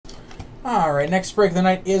Alright, next break of the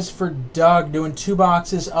night is for Doug, doing 2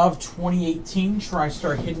 boxes of 2018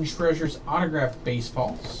 TriStar Hidden Treasures autographed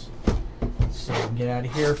baseballs. So we can get out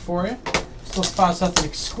of here for you. Still spots nothing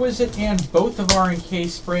exquisite, and both of our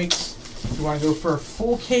encased breaks. If you want to go for a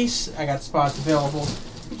full case, I got spots available.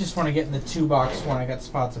 If you just want to get in the 2-box one, I got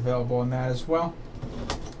spots available in that as well.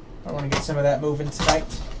 I want to get some of that moving tonight.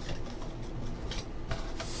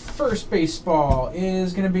 First baseball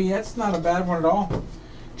is going to be, that's not a bad one at all,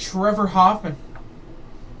 Trevor Hoffman.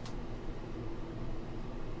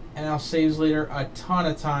 NL saves leader a ton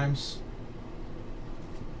of times.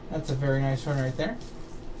 That's a very nice one right there.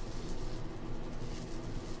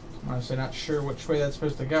 I'm honestly not sure which way that's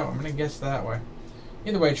supposed to go. I'm going to guess that way.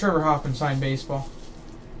 Either way, Trevor Hoffman signed baseball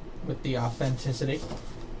with the authenticity.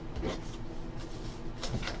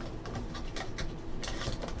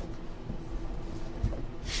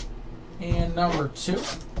 And number 2.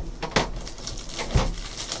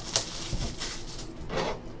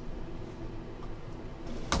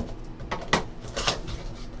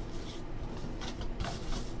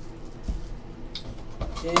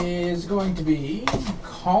 Is going to be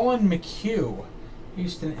Colin McHugh,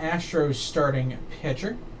 Houston Astros starting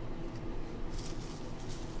pitcher.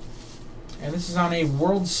 And this is on a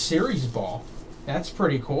World Series ball. That's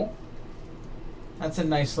pretty cool. That's a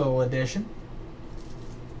nice little addition.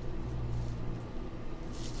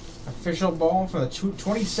 Official ball for the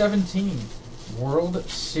 2017 World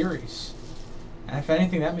Series. And if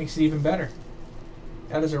anything, that makes it even better.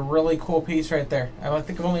 That is a really cool piece right there. I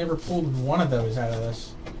think I've only ever pulled one of those out of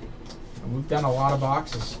this. And we've done a lot of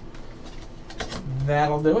boxes.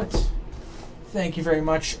 That'll do it. Thank you very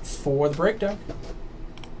much for the break, Doug.